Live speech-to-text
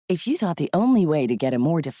If you thought the only way to get a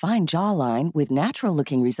more defined jawline with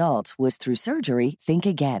natural-looking results was through surgery, think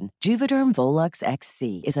again. Juvederm Volux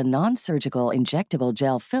XC is a non-surgical injectable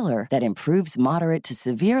gel filler that improves moderate to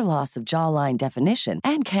severe loss of jawline definition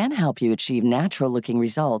and can help you achieve natural-looking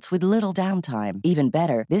results with little downtime. Even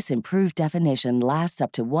better, this improved definition lasts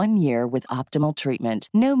up to 1 year with optimal treatment.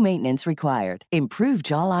 No maintenance required. Improve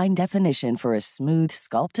jawline definition for a smooth,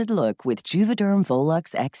 sculpted look with Juvederm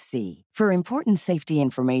Volux XC. For important safety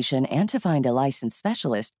information and to find a licensed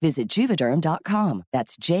specialist, visit Juvederm.com.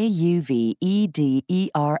 That's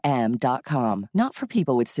JUVEDERM.com. Not for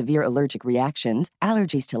people with severe allergic reactions,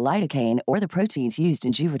 allergies to lidocaine, or the proteins used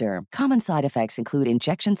in Juvederm. Common side effects include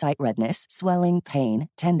injection site redness, swelling, pain,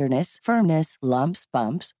 tenderness, firmness, lumps,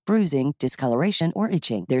 bumps, bruising, discoloration, or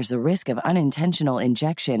itching. There's a risk of unintentional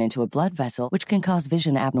injection into a blood vessel, which can cause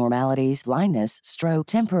vision abnormalities, blindness, stroke,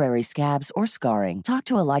 temporary scabs, or scarring. Talk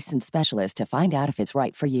to a licensed specialist to find out if it's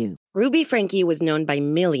right for you. Ruby Franke was known by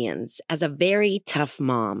millions as a very tough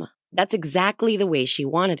mom. That's exactly the way she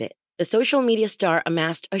wanted it. The social media star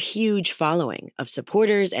amassed a huge following of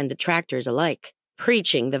supporters and detractors alike,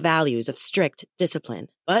 preaching the values of strict discipline.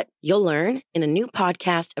 But you'll learn in a new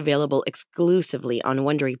podcast available exclusively on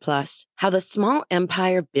Wondery Plus how the small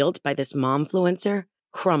empire built by this momfluencer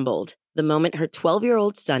crumbled the moment her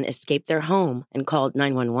 12-year-old son escaped their home and called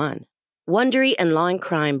 911. Wondery and Law and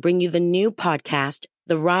Crime bring you the new podcast,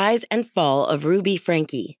 The Rise and Fall of Ruby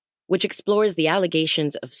Franke, which explores the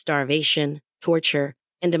allegations of starvation, torture,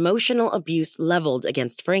 and emotional abuse leveled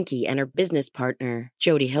against Franke and her business partner,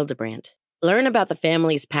 Jodi Hildebrandt. Learn about the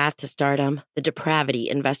family's path to stardom, the depravity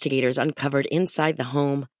investigators uncovered inside the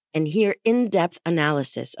home, and hear in-depth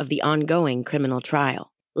analysis of the ongoing criminal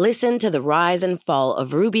trial. Listen to The Rise and Fall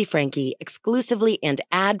of Ruby Franke exclusively and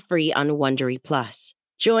ad-free on Wondery Plus.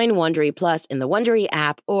 Join Wondery Plus in the Wondery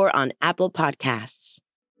app or on Apple Podcasts.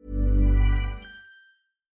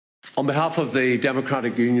 On behalf of the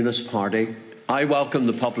Democratic Unionist Party, I welcome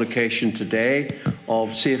the publication today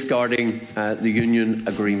of Safeguarding the Union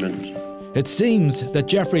Agreement. It seems that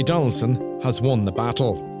Jeffrey Donaldson has won the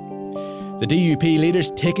battle. The DUP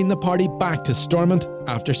leaders taking the party back to Stormont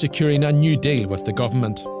after securing a new deal with the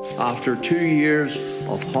government. After 2 years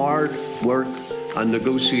of hard work and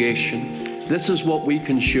negotiation, this is what we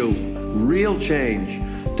can show: real change,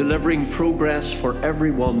 delivering progress for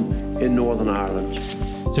everyone in Northern Ireland.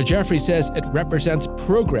 So Jeffrey says it represents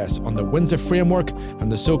progress on the Windsor Framework and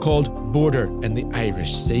the so-called border in the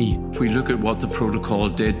Irish Sea. If we look at what the protocol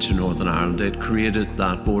did to Northern Ireland, it created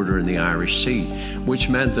that border in the Irish Sea, which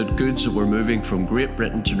meant that goods that were moving from Great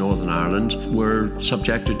Britain to Northern Ireland were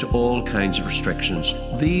subjected to all kinds of restrictions.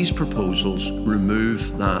 These proposals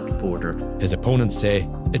remove that border. His opponents say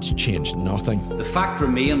it's changed nothing. The fact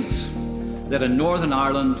remains that in Northern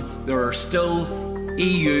Ireland there are still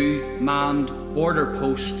EU-manned border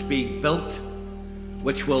posts being built,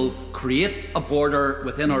 which will create a border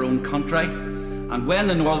within our own country. And when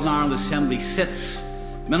the Northern Ireland Assembly sits,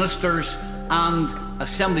 ministers and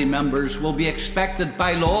Assembly members will be expected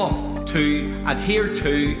by law to adhere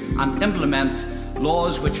to and implement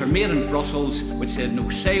laws which are made in Brussels, which they had no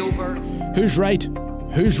say over. Who's right?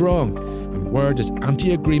 Who's wrong? And where does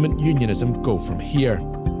anti-agreement unionism go from here?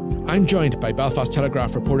 I'm joined by Belfast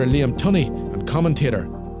Telegraph reporter Liam Tunney and commentator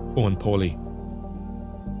Owen Poley.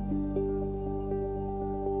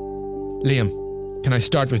 Liam, can I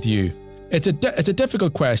start with you? It's a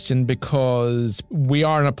difficult question because we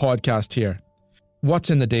are on a podcast here.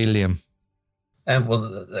 What's in the deal, Liam? Well,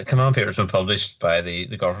 the command paper has been published by the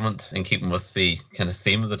government in keeping with the kind of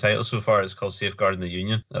theme of the title so far. It's called Safeguarding the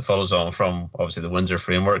Union. It follows on from, obviously, the Windsor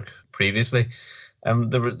Framework previously.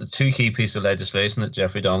 There were the two key pieces of legislation that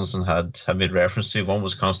Jeffrey Donaldson had made reference to. One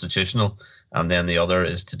was constitutional, and then the other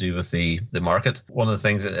is to do with the market. One of the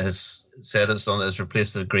things it has said it's done is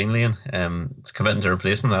replace the green lane. It's committing to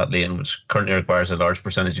replacing that lane, which currently requires a large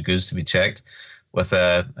percentage of goods to be checked, with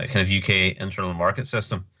a kind of UK internal market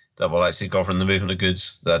system that will actually govern the movement of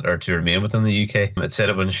goods that are to remain within the UK. It said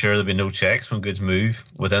it would ensure there'll be no checks when goods move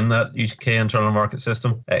within that UK internal market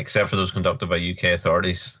system, except for those conducted by UK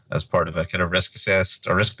authorities as part of a kind of risk-assessed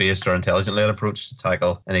or risk-based or intelligent-led approach to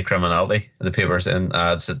tackle any criminality. The paper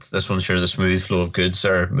adds that this will ensure the smooth flow of goods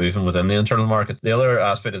are moving within the internal market. The other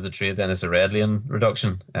aspect of the trade then is the red lane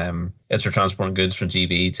reduction. It's for transporting goods from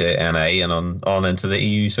GB to NI and on into the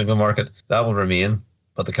EU single market. That will remain.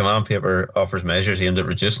 But the command paper offers measures aimed at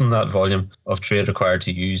reducing that volume of trade required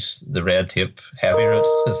to use the red tape heavy route,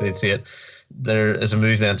 as they'd say it. There is a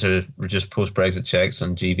move then to reduce post-Brexit checks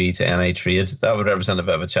on GB to NI trade. That would represent a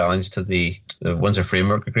bit of a challenge to the Windsor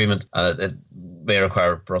Framework Agreement. And it may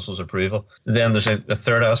require Brussels approval. Then there's a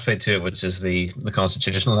third aspect to it, which is the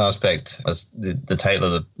constitutional aspect. As the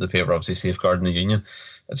title of the paper, obviously, Safeguarding the Union.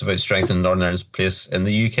 It's about strengthening Northern Ireland's place in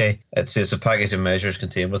the UK. It says a package of measures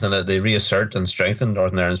contained within it. They reassert and strengthen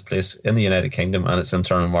Northern Ireland's place in the United Kingdom and its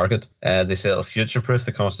internal market. They say it'll future-proof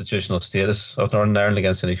the constitutional status of Northern Ireland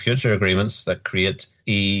against any future agreements that create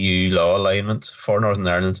EU law alignment for Northern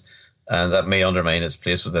Ireland, and that may undermine its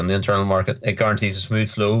place within the internal market. It guarantees a smooth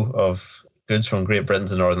flow of goods from Great Britain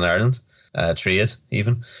to Northern Ireland, trade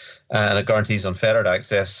even. And it guarantees unfettered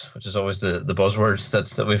access, which is always the buzzwords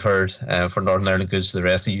that we've heard, for Northern Ireland goods to the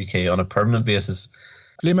rest of the UK on a permanent basis.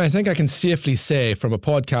 Liam, I think I can safely say from a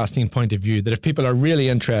podcasting point of view that if people are really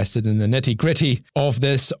interested in the nitty-gritty of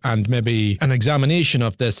this and maybe an examination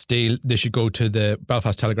of this deal, they should go to the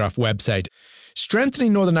Belfast Telegraph website.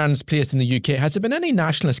 Strengthening Northern Ireland's place in the UK, has there been any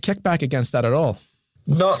nationalist kickback against that at all?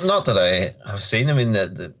 Not that I have seen. I mean,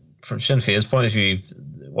 from Sinn Féin's point of view,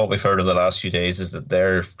 what we've heard of the last few days is that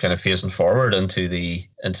they're kind of facing forward into the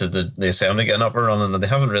Assembly getting up and running, and they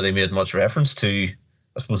haven't really made much reference to,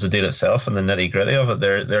 I suppose, the deal itself and the nitty-gritty of it.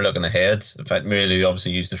 They're looking ahead. In fact, Mary Lou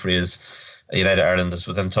obviously used the phrase United Ireland is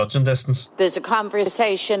within touching distance. There's a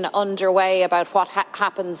conversation underway about what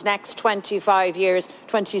happens next 25 years,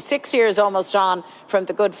 26 years almost on from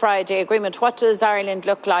the Good Friday Agreement. What does Ireland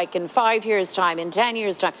look like in 5 years' time, in 10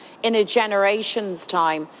 years' time, in a generation's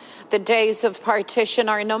time? The days of partition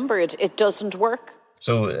are numbered. It doesn't work.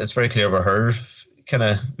 So it's very clear where her kind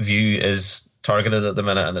of view is targeted at the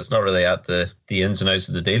minute, and it's not really at the ins and outs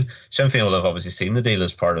of the deal. Sinn Féin will have obviously seen the deal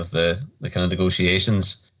as part of the kind of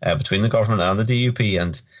negotiations between the government and the DUP,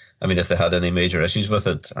 and I mean, if they had any major issues with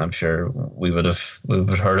it, I'm sure we would have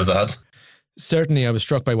heard of that. Certainly, I was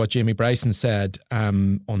struck by what Jamie Bryson said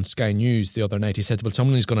on Sky News the other night. He said, well,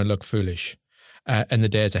 someone who's going to look foolish in the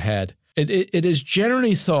days ahead. It is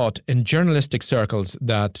generally thought in journalistic circles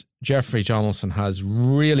that Jeffrey Donaldson has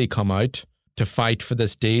really come out to fight for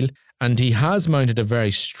this deal, and he has mounted a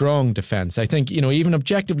very strong defence. I think, even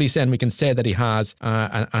objectively saying, we can say that he has,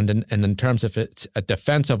 and in terms of a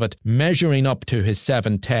defence of it, measuring up to his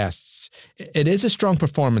 7 tests. It is a strong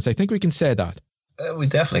performance. I think we can say that. We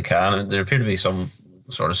definitely can. There appear to be some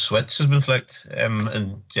sort of switch has been flicked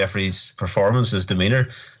in Jeffrey's performance, his demeanour,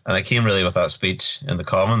 and it came really with that speech in the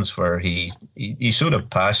Commons where he showed a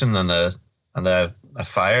passion and a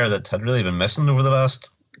fire that had really been missing over the last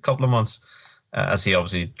couple of months, as he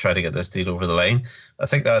obviously tried to get this deal over the line. I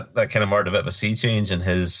think that kind of marked a bit of a sea change in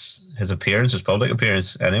his appearance, his public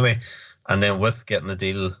appearance anyway. And then with getting the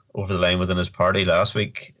deal over the line within his party last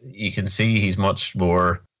week, you can see he's much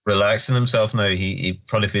more relaxed in himself now. He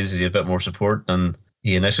probably feels he had a bit more support than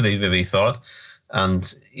he initially maybe thought,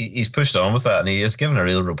 and he's pushed on with that, and he has given a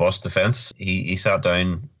real robust defence. He sat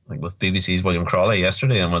down with BBC's William Crawley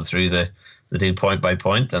yesterday and went through the deal point by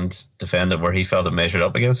point and defended where he felt it measured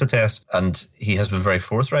up against the test, and he has been very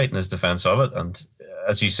forthright in his defence of it. And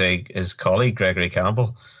as you say, his colleague Gregory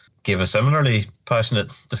Campbell gave a similarly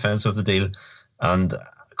passionate defence of the deal and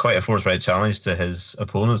quite a forthright challenge to his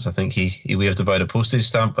opponents. I think he waved about a postage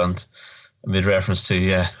stamp and made reference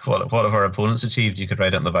to what have our opponents achieved? You could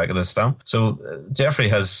write it on the back of the stamp. So Jeffrey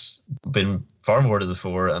has been far more to the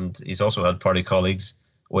fore, and he's also had party colleagues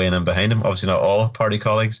weighing in behind him. Obviously not all party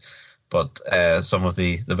colleagues, but some of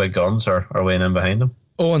the big guns are weighing in behind him.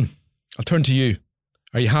 Owen, I'll turn to you.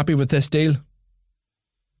 Are you happy with this deal?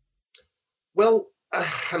 Well,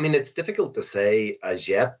 I mean, it's difficult to say as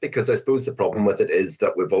yet, because I suppose the problem with it is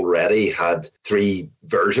that we've already had 3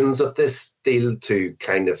 versions of this deal to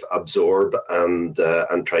kind of absorb and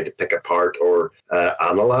try to pick apart or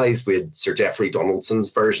analyse. We had Sir Jeffrey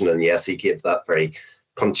Donaldson's version, and yes, he gave that very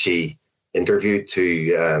punchy interview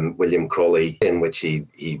to William Crawley in which he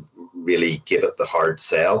really gave it the hard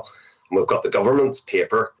sell. We've got the government's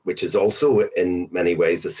paper, which is also in many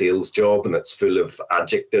ways a sales job, and it's full of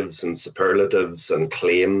adjectives and superlatives and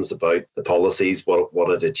claims about the policies, what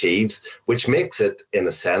it achieves, which makes it, in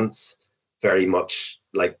a sense, very much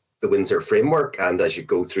like the Windsor Framework. And as you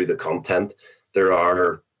go through the content, there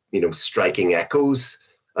are, striking echoes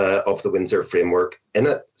of the Windsor Framework in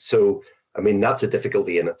it. So, I mean, that's a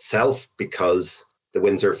difficulty in itself, because the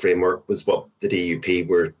Windsor Framework was what the DUP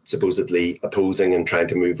were supposedly opposing and trying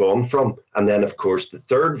to move on from. And then, of course, the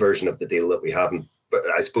third version of the deal that we haven't, but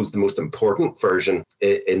I suppose the most important version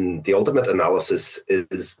in the ultimate analysis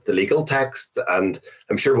is the legal text. And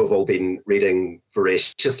I'm sure we've all been reading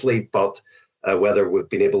voraciously, but whether we've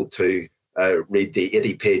been able to read the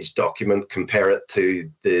 80-page document, compare it to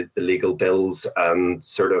the legal bills, and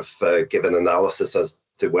sort of give an analysis as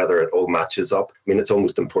to whether it all matches up. I mean, it's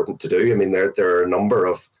almost important to do. I mean, there are a number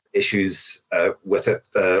of issues with it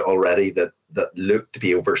already that look to be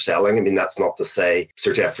overselling. I mean, that's not to say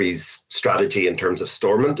Sir Geoffrey's strategy in terms of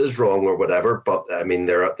Stormont is wrong or whatever, but I mean,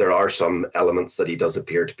 there are some elements that he does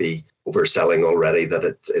appear to be overselling already,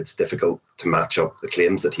 that it's difficult to match up the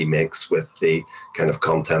claims that he makes with the kind of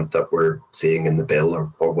content that we're seeing in the bill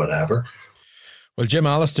or whatever. Well, Jim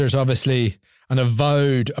Allister's obviously an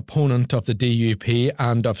avowed opponent of the DUP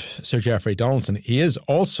and of Sir Geoffrey Donaldson. He is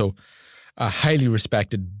also a highly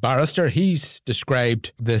respected barrister. He's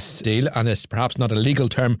described this deal, and it's perhaps not a legal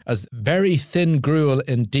term, as very thin gruel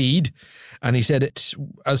indeed. And he said it,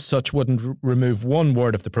 as such, wouldn't remove one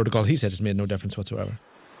word of the protocol. He said it's made no difference whatsoever.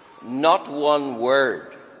 Not one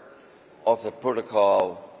word of the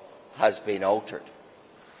protocol has been altered.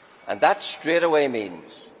 And that straight away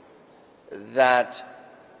means that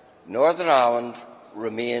Northern Ireland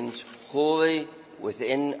remains wholly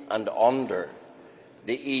within and under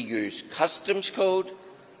the EU's customs code,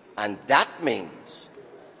 and that means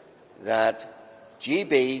that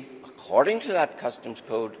GB, according to that customs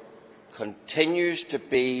code, continues to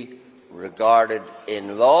be regarded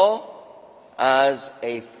in law as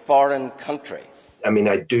a foreign country. I mean,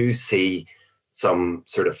 I do see some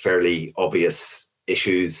sort of fairly obvious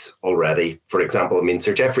issues already. For example, I mean,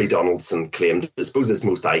 Sir Geoffrey Donaldson claimed, I suppose his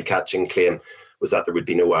most eye-catching claim was that there would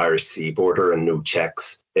be no Irish sea border and no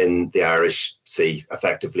checks in the Irish Sea,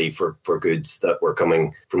 effectively for goods that were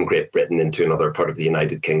coming from Great Britain into another part of the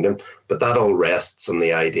United Kingdom. But that all rests on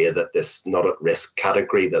the idea that this not at risk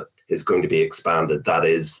category that is going to be expanded, that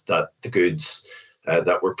is, that the goods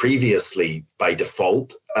that were previously by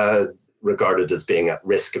default regarded as being at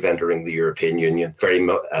risk of entering the European Union,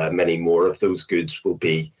 many more of those goods will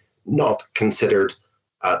be not considered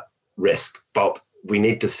at risk. But we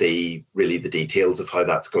need to see really the details of how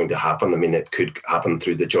that's going to happen. I mean, it could happen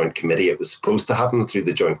through the Joint Committee. It was supposed to happen through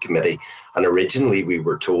the Joint Committee. And originally we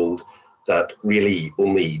were told that really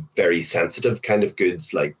only very sensitive kind of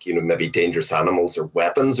goods, like, you know, maybe dangerous animals or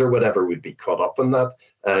weapons or whatever, would be caught up in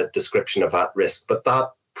that description of at risk. But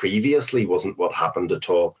that previously wasn't what happened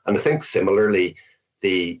at all. And I think similarly,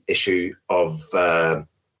 the issue of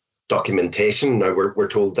documentation. Now we're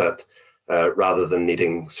told that rather than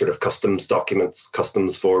needing sort of customs documents,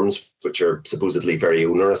 customs forms, which are supposedly very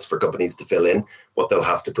onerous for companies to fill in, what they'll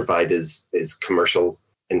have to provide is commercial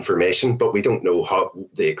information. But we don't know how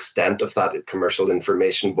the extent of that commercial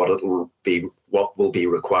information, what will be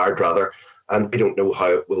required rather, and we don't know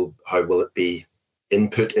how will it be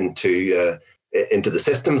input into the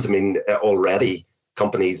systems. I mean, already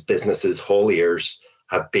companies, businesses, hauliers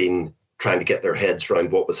have been trying to get their heads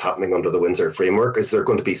around what was happening under the Windsor framework. Is there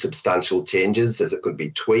going to be substantial changes? Is it going to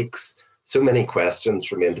be tweaks? So many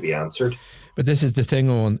questions remain to be answered. But this is the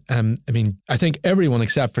thing, Owen. I mean, I think everyone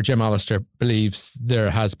except for Jim Allister believes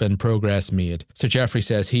there has been progress made. Sir Geoffrey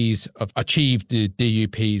says he's achieved the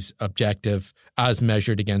DUP's objective as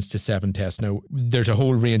measured against the 7 tests. Now, there's a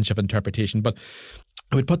whole range of interpretation, but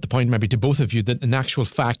I would put the point maybe to both of you that in actual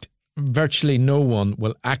fact, virtually no one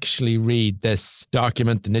will actually read this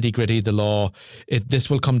document, the nitty-gritty, the law. This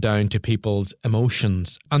will come down to people's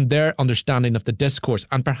emotions and their understanding of the discourse.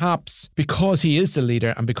 And perhaps because he is the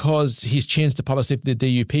leader and because he's changed the policy of the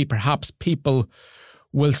DUP, perhaps people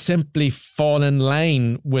will simply fall in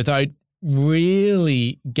line without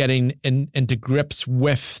really getting into grips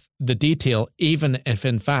with the detail, even if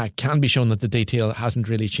in fact can be shown that the detail hasn't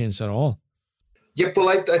really changed at all. Yeah, well,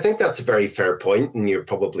 I think that's a very fair point, and you're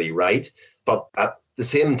probably right. But at the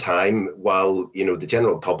same time, while, you know, the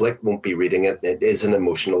general public won't be reading it, it is an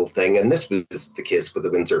emotional thing. And this was the case with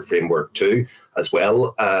the Windsor Framework too, as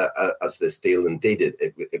well as this deal. Indeed,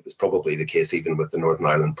 it was probably the case even with the Northern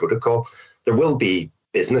Ireland Protocol. There will be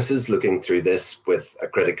businesses looking through this with a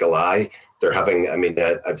critical eye. They're having, I mean,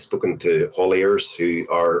 I've spoken to hauliers who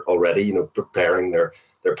are already, you know, preparing their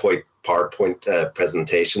PowerPoint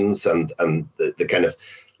presentations and the kind of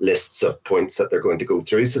lists of points that they're going to go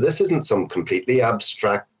through. So this isn't some completely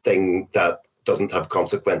abstract thing that doesn't have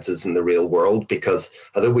consequences in the real world, because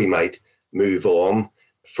although we might move on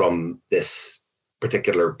from this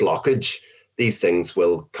particular blockage, these things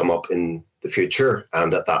will come up in the future.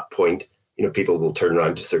 And at that point, you know, people will turn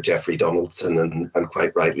around to Sir Geoffrey Donaldson and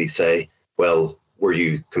quite rightly say, well, were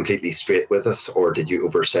you completely straight with us, or did you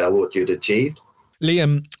oversell what you'd achieved?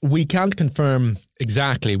 Liam, we can't confirm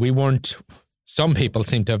exactly. Some people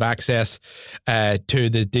seem to have access to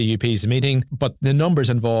the DUP's meeting, but the numbers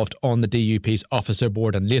involved on the DUP's officer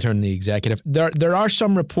board and later in the executive, there are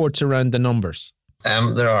some reports around the numbers.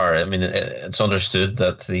 There are. I mean, it's understood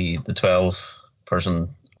that the 12-person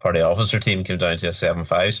party officer team came down to a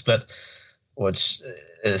 7-5 split, which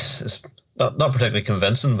is not particularly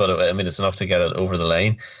convincing, but I mean, it's enough to get it over the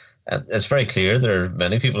line. And it's very clear there are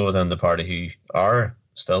many people within the party who are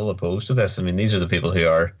still opposed to this. I mean, these are the people who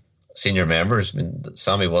are senior members. I mean,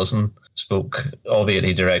 Sammy Wilson spoke, albeit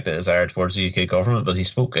he directed his ire towards the UK government, but he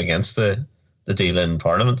spoke against the deal in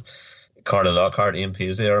Parliament. Carla Lockhart, Ian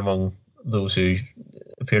Paisley are among those who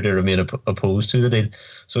appear to remain opposed to the deal.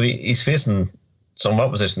 So he's facing some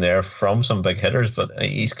opposition there from some big hitters, but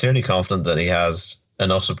he's clearly confident that he has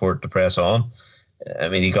enough support to press on. I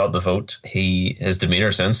mean, he got the vote. His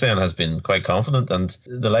demeanour since then has been quite confident, and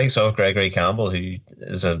the likes of Gregory Campbell, who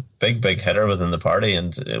is a big hitter within the party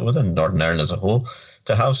and within Northern Ireland as a whole,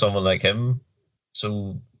 to have someone like him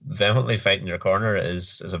so vehemently fighting your corner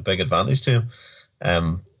is a big advantage to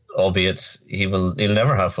him. Albeit he'll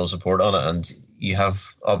never have full support on it, and you have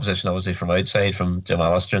opposition obviously from outside, from Jim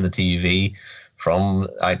Allister and the TUV, from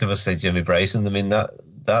activists like Jimmy Bryson. I mean,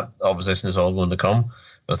 that opposition is all going to come.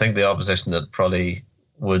 I think the opposition that probably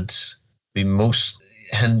would be most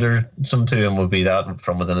hindersome to him would be that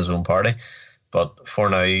from within his own party. But for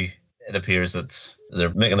now, it appears that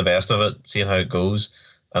they're making the best of it, seeing how it goes.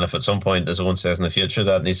 And if at some point, as Owen says, in the future,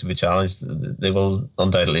 that needs to be challenged, they will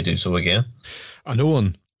undoubtedly do so again. And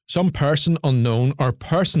Owen, some person unknown or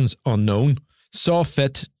persons unknown saw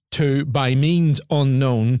fit to, by means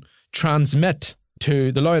unknown, transmit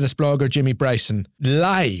to the loyalist blogger Jimmy Bryson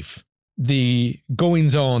live the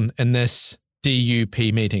goings-on in this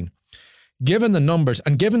DUP meeting. Given the numbers,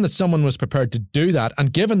 and given that someone was prepared to do that,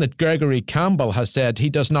 and given that Gregory Campbell has said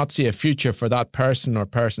he does not see a future for that person or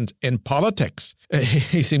persons in politics,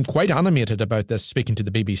 he seemed quite animated about this, speaking to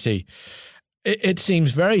the BBC. It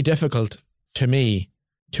seems very difficult to me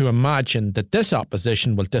to imagine that this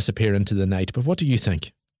opposition will disappear into the night. But what do you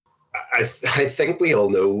think? I think we all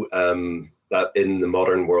know that in the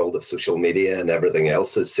modern world of social media and everything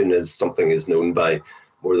else, as soon as something is known by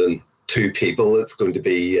more than two people, it's going to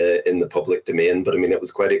be in the public domain. But I mean, it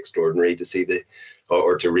was quite extraordinary to see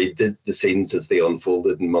to read the scenes as they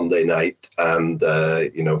unfolded on Monday night, and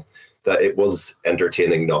that it was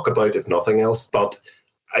entertaining knockabout, if nothing else. But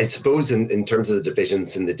I suppose in terms of the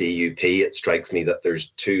divisions in the DUP, it strikes me that there's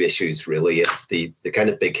two issues really. It's the kind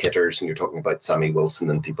of big hitters, and you're talking about Sammy Wilson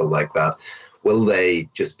and people like that. Will they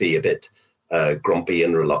just be a bit grumpy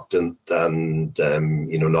and reluctant and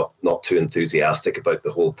not too enthusiastic about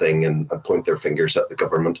the whole thing and point their fingers at the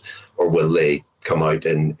government, or will they come out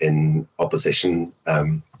in opposition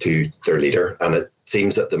to their leader? And it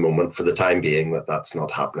seems at the moment, for the time being, that that's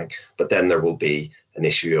not happening. But then there will be an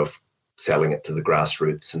issue of selling it to the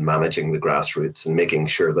grassroots and managing the grassroots and making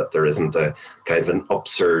sure that there isn't a kind of an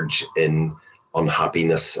upsurge in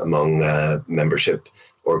unhappiness among membership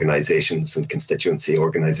organisations and constituency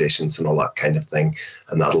organisations and all that kind of thing.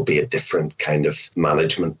 And that'll be a different kind of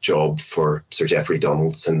management job for Sir Geoffrey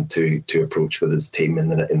Donaldson to approach with his team in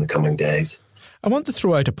the coming days. I want to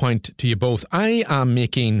throw out a point to you both. I am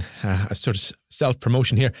making a sort of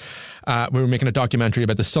self-promotion here. We were making a documentary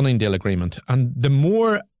about the Sunningdale Agreement, and the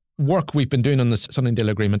more work we've been doing on this Sunningdale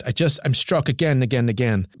Agreement, I'm struck again and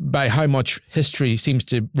again by how much history seems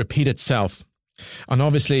to repeat itself. And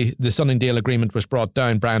obviously the Sunningdale Agreement was brought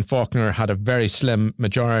down. Brian Faulkner had a very slim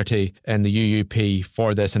majority in the UUP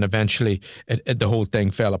for this, and eventually the whole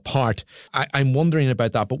thing fell apart. I'm wondering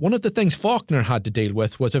about that. But one of the things Faulkner had to deal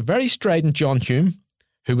with was a very strident John Hume,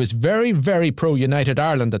 who was very, very pro-United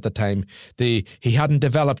Ireland at the time. He hadn't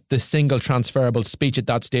developed the single transferable speech at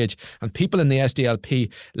that stage, and people in the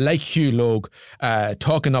SDLP, like Hugh Logue,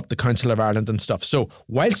 talking up the Council of Ireland and stuff. So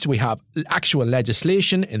whilst we have actual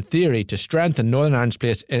legislation in theory to strengthen Northern Ireland's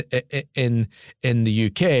place in the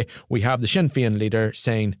UK, we have the Sinn Féin leader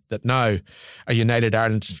saying that now a United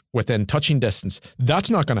Ireland's within touching distance.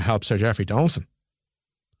 That's not going to help Sir Geoffrey Donaldson.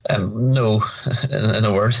 No, in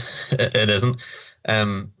a word, it isn't.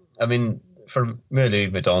 I mean, for merely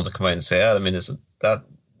McDonald to come out and say it, I mean,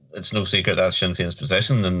 it's no secret that's Sinn Féin's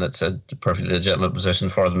position, and it's a perfectly legitimate position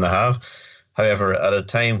for them to have. However, at a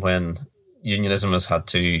time when unionism has had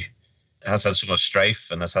so much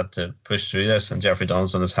strife and has had to push through this, and Geoffrey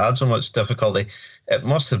Donaldson has had so much difficulty, it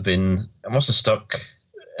must have stuck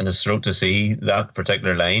in his throat to see that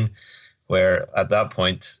particular line, where at that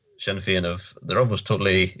point Sinn Féin they're almost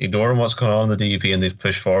totally ignoring what's going on in the DUP, and they've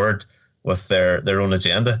pushed forward with their own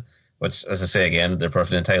agenda, which, as I say again, they're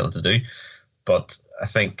perfectly entitled to do. But I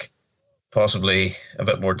think possibly a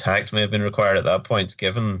bit more tact may have been required at that point,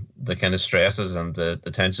 given the kind of stresses and the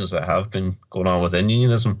tensions that have been going on within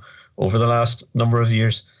unionism over the last number of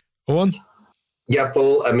years. Owen? Yeah,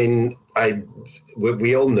 well, I mean,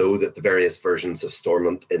 we all know that the various versions of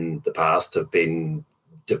Stormont in the past have been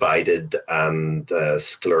divided and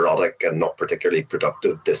sclerotic and not particularly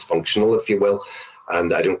productive, dysfunctional, if you will.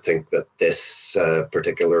 And I don't think that this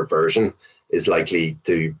particular version is likely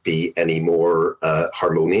to be any more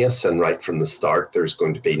harmonious. And right from the start, there's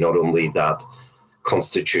going to be not only that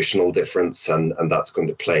constitutional difference, and that's going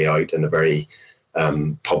to play out in a very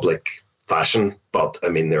public fashion, but I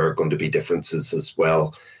mean, there are going to be differences as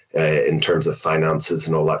well in terms of finances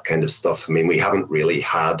and all that kind of stuff. I mean, we haven't really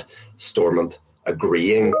had Stormont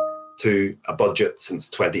agreeing to a budget since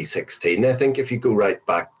 2016. I think if you go right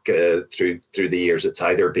back through the years, it's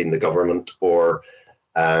either been the government or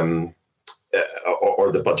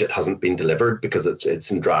the budget hasn't been delivered because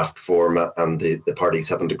it's in draft form and the parties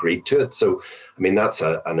haven't agreed to it. So, I mean, that's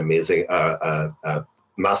an amazing,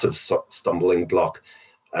 massive stumbling block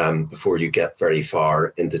before you get very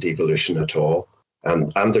far into devolution at all.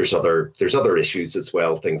 And there's other issues as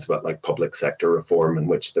well, things about like public sector reform, in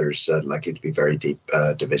which there's likely to be very deep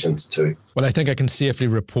divisions too. Well, I think I can safely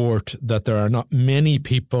report that there are not many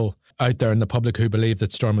people out there in the public who believe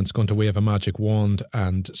that Stormont's going to wave a magic wand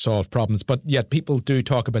and solve problems. But yet people do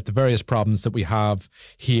talk about the various problems that we have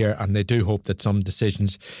here, and they do hope that some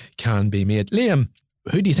decisions can be made. Liam,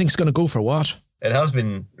 who do you think is going to go for what? It has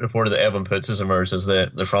been reported that Evan Poots has emerged as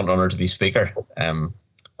the front runner to be Speaker,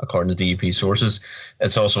 according to DUP sources.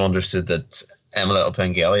 It's also understood that Emma Little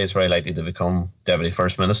Pengelly is very likely to become Deputy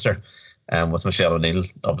First Minister, with Michelle O'Neill,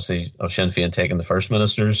 obviously, of Sinn Féin taking the First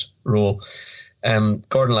Minister's role.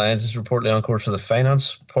 Gordon Lyons is reportedly on course for the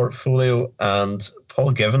finance portfolio, and Paul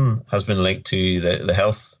Given has been linked to the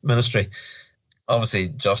health ministry. Obviously,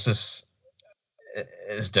 justice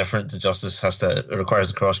is different. The justice it requires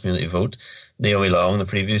a cross-community vote. Naomi Long, the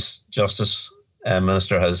previous justice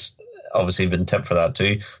minister, has obviously been tipped for that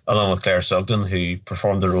too, along with Claire Sugden, who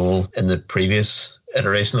performed the role in the previous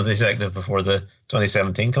iteration of the executive before the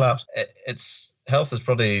 2017 collapse. Health is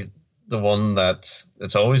probably the one that,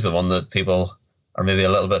 it's always the one that people are maybe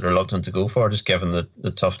a little bit reluctant to go for, just given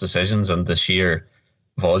the tough decisions and the sheer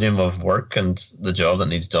volume of work and the job that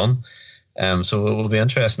needs done. So it will be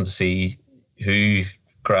interesting to see who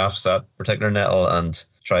grasps that particular nettle and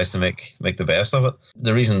tries to make the best of it.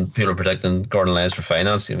 The reason people are predicting Gordon Lyons for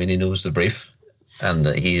finance, I mean, he knows the brief and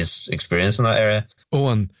he is experienced in that area.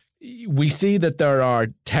 Owen, we see that there are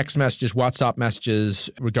text messages, WhatsApp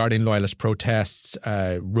messages regarding loyalist protests,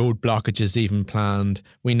 road blockages even planned.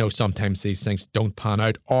 We know sometimes these things don't pan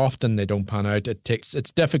out. Often they don't pan out.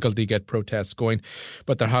 It's difficult to get protests going,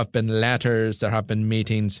 but there have been letters, there have been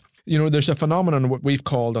meetings. You know, there's a phenomenon, what we've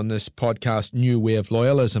called on this podcast, new wave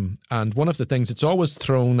loyalism. And one of the things that's always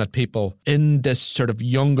thrown at people in this sort of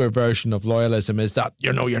younger version of loyalism is that,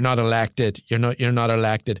 you know, you're not elected. You're not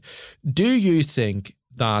elected. Do you think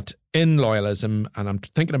that in loyalism, and I'm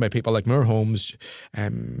thinking about people like Moore Holmes,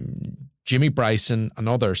 Jimmy Bryson and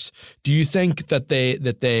others, do you think that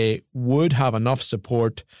they would have enough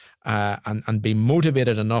support and be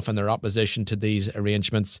motivated enough in their opposition to these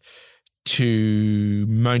arrangements to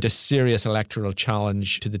mount a serious electoral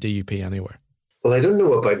challenge to the DUP anywhere? Well, I don't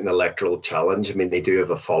know about an electoral challenge. I mean, they do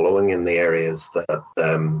have a following in the areas that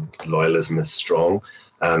loyalism is strong.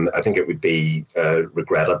 I think it would be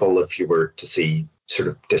regrettable if you were to see sort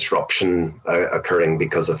of disruption occurring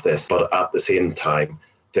because of this. But at the same time,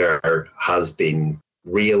 there has been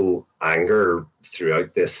real anger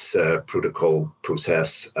throughout this protocol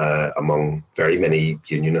process among very many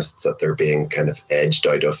unionists that they're being kind of edged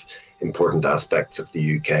out of important aspects of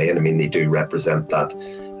the UK. And I mean, they do represent that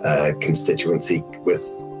constituency with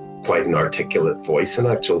quite an articulate voice in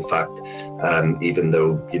actual fact, even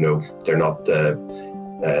though, you know, they're not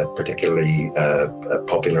particularly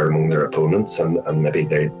popular among their opponents, and maybe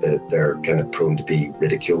they're kind of prone to be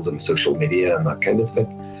ridiculed on social media and that kind of thing.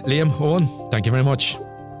 Liam, Owen, thank you very much.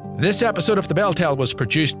 This episode of The Bell Tell was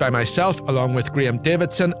produced by myself along with Graham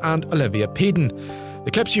Davidson and Olivia Peden. The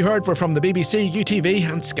clips you heard were from the BBC, UTV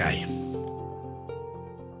and Sky.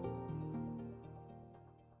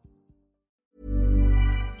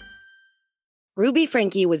 Ruby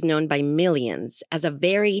Franke was known by millions as a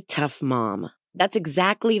very tough mom. That's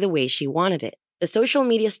exactly the way she wanted it. The social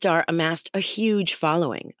media star amassed a huge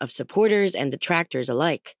following of supporters and detractors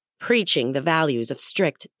alike, preaching the values of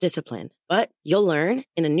strict discipline. But you'll learn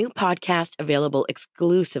in a new podcast available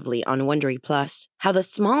exclusively on Wondery Plus how the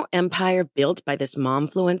small empire built by this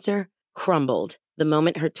momfluencer crumbled the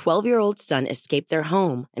moment her 12-year-old son escaped their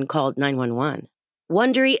home and called 911.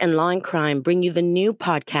 Wondery and Law and Crime bring you the new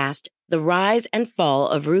podcast, The Rise and Fall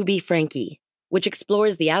of Ruby Franke, which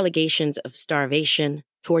explores the allegations of starvation,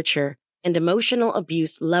 torture, and emotional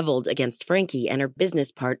abuse leveled against Franke and her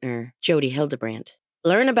business partner, Jody Hildebrandt.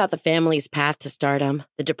 Learn about the family's path to stardom,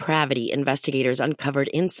 the depravity investigators uncovered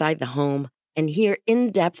inside the home, and hear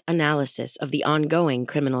in-depth analysis of the ongoing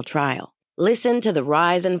criminal trial. Listen to the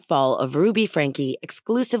rise and fall of Ruby Franke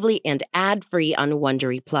exclusively and ad-free on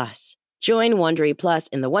Wondery Plus. Join Wondery Plus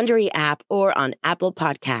in the Wondery app or on Apple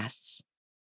Podcasts.